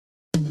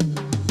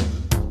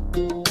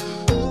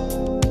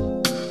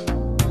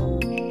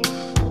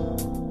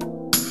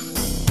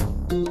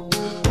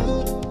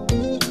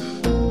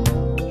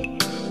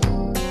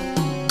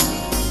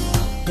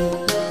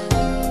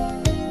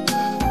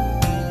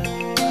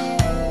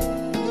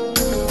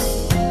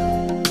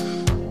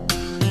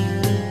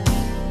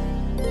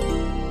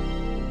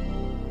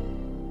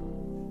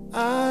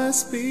I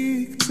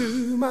speak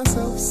to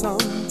myself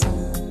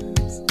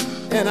sometimes,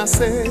 and I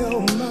say,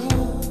 oh my,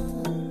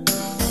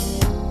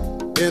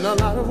 in a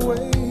lot of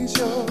ways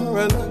you're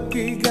a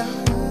lucky guy,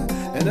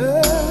 and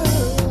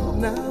oh,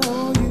 now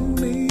all you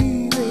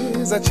need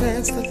is a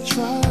chance to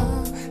try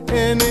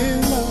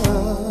any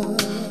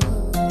love.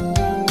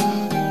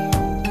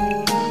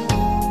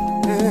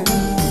 And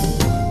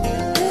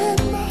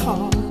in my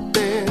heart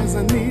there's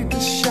a need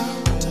to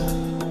shout,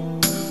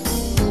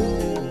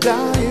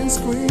 dying,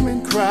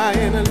 screaming,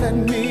 crying, and let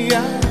me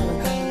out.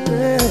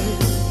 There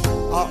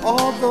are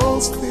all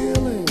those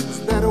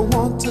feelings that I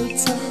want to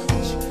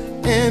touch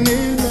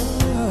any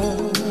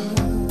love.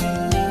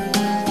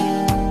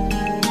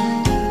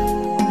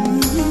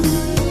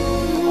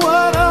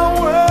 What a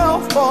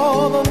world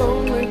for the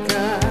lonely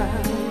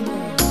kind.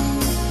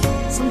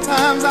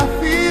 Sometimes I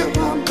feel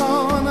I'm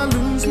gonna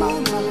lose my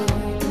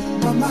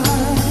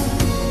mind.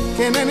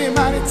 Can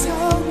anybody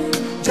tell me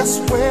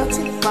just where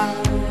to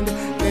find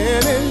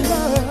any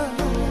love?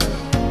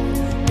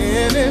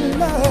 Any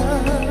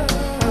love?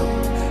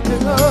 Any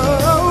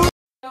love?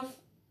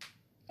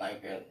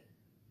 Like it.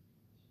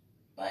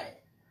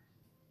 Like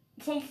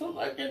something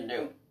I can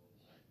do.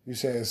 You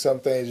saying some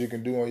things you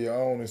can do on your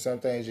own and some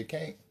things you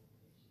can't?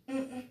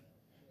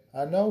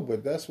 I know,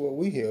 but that's what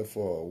we here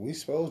for. We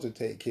supposed to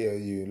take care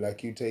of you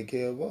like you take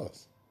care of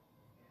us.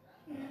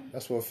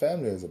 That's what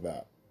family is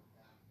about.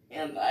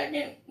 And I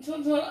can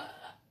sometimes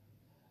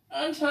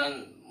I'm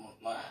trying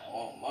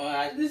when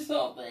I do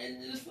something,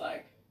 it's just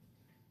like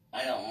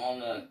I don't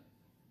want to,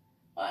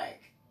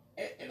 like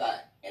if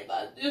I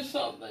do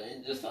something,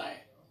 it's just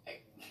like I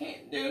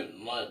can't do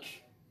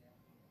much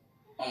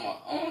on my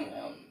own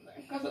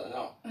because I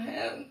don't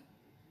have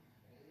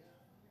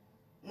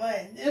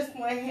like just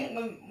my hand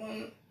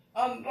when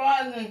I'm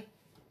driving,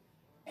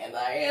 and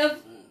I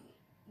have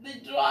the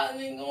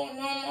driving going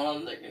on,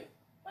 I'm looking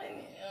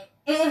like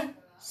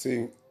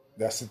See,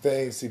 that's the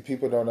thing. See,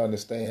 people don't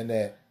understand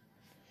that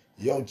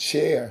your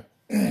chair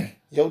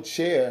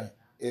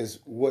is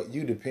what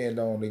you depend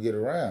on to get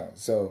around.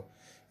 So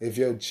if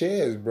your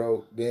chair is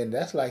broke, then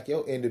that's like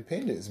your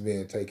independence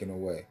being taken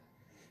away.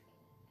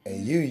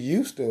 And you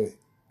used to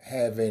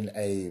having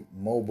a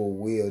mobile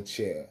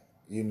wheelchair,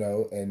 you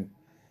know, and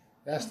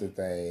that's the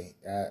thing.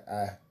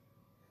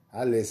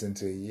 I listen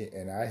to you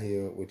and I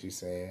hear what you're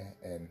saying,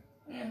 and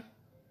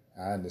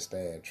I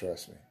understand,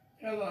 trust me.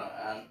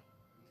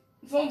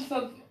 Some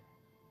stuff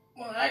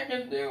what I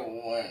can do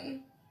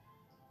when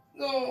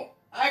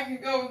I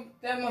can go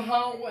down the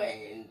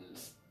hallway and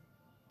just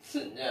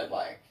sit there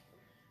like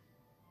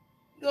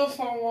go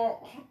for a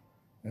walk.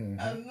 Mm-hmm.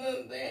 I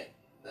know that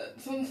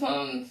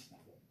sometimes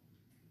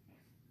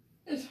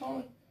it's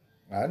hard.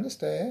 I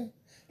understand.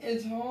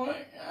 It's hard.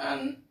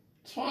 I'm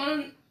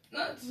trying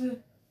not to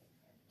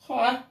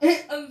cry.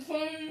 I'm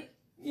trying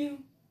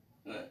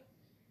but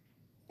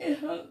it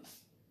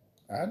hurts.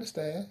 I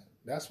understand.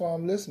 That's why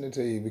I'm listening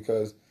to you,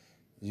 because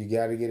you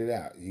got to get it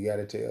out. You got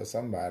to tell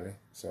somebody.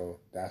 So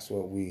that's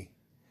what we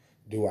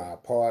do our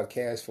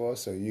podcast for,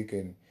 so you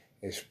can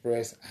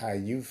express how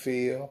you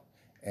feel,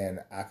 and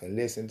I can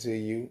listen to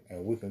you,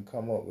 and we can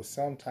come up with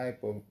some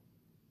type of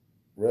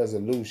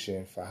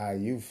resolution for how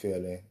you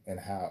feeling and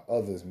how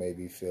others may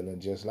be feeling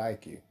just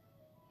like you.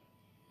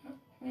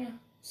 Yeah.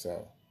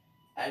 So.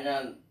 I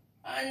know,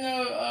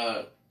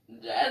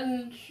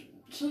 Jasmine,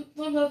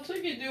 sometimes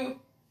she can do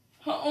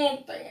her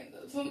own thing.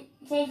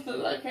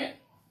 Something I can't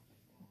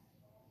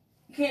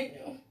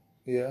do.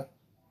 Yeah,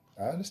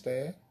 I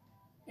understand.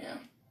 Yeah.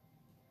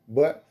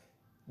 But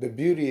the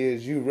beauty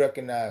is you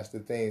recognize the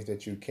things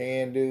that you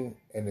can do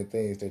and the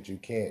things that you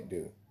can't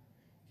do.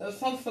 There's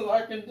something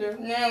I can do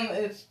now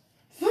is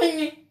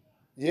singing.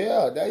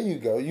 Yeah, there you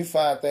go. You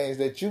find things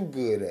that you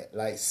good at,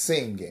 like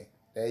singing.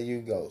 There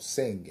you go,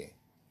 singing.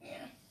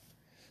 Yeah.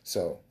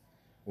 So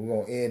we're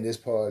going to end this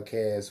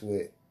podcast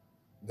with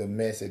the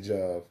message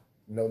of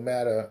no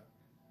matter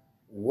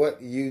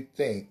what you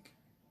think,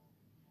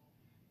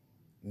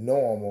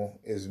 normal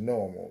is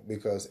normal,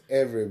 because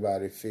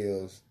everybody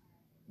feels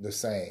the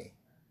same.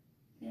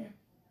 Yeah.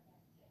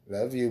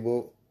 Love you,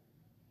 boo.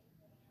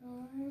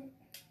 All right.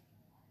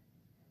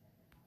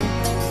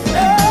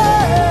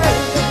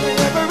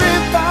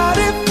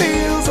 Everybody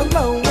feels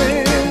alone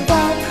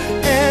without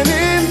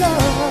any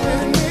love,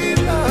 any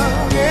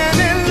love,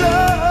 any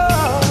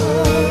love.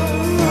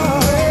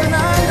 And I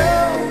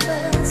know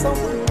there's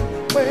someone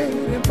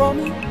waiting for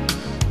me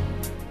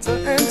to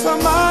enter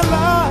my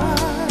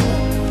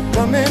life,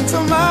 come into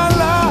my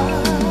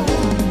life.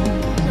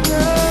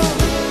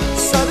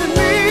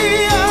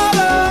 Suddenly out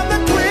of the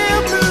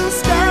clear blue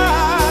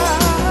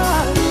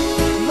sky,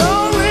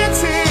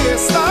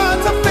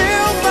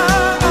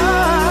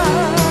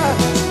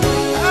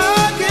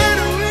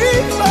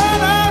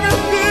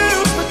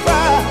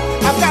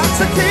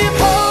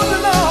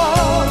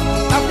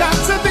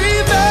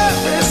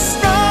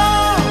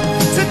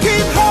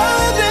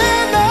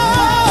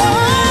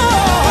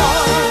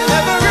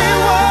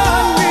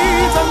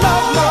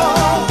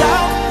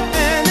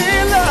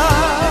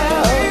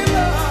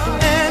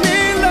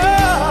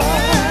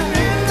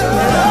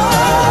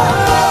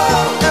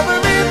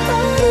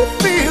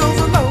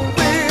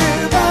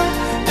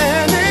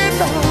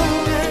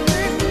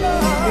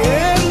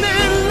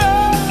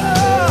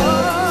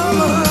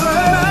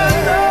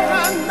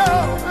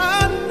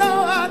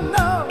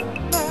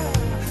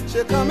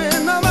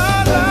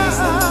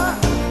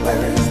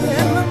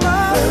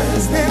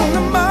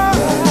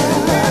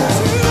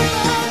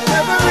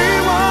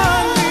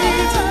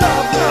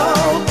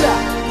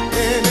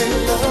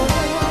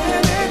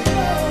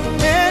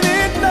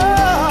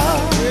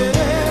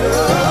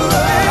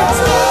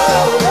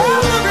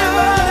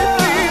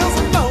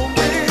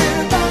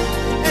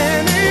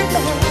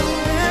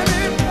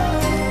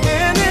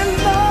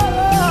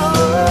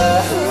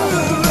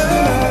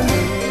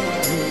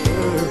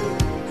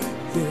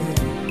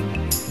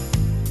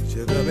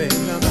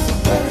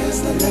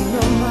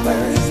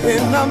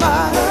 in the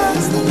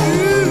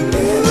mind,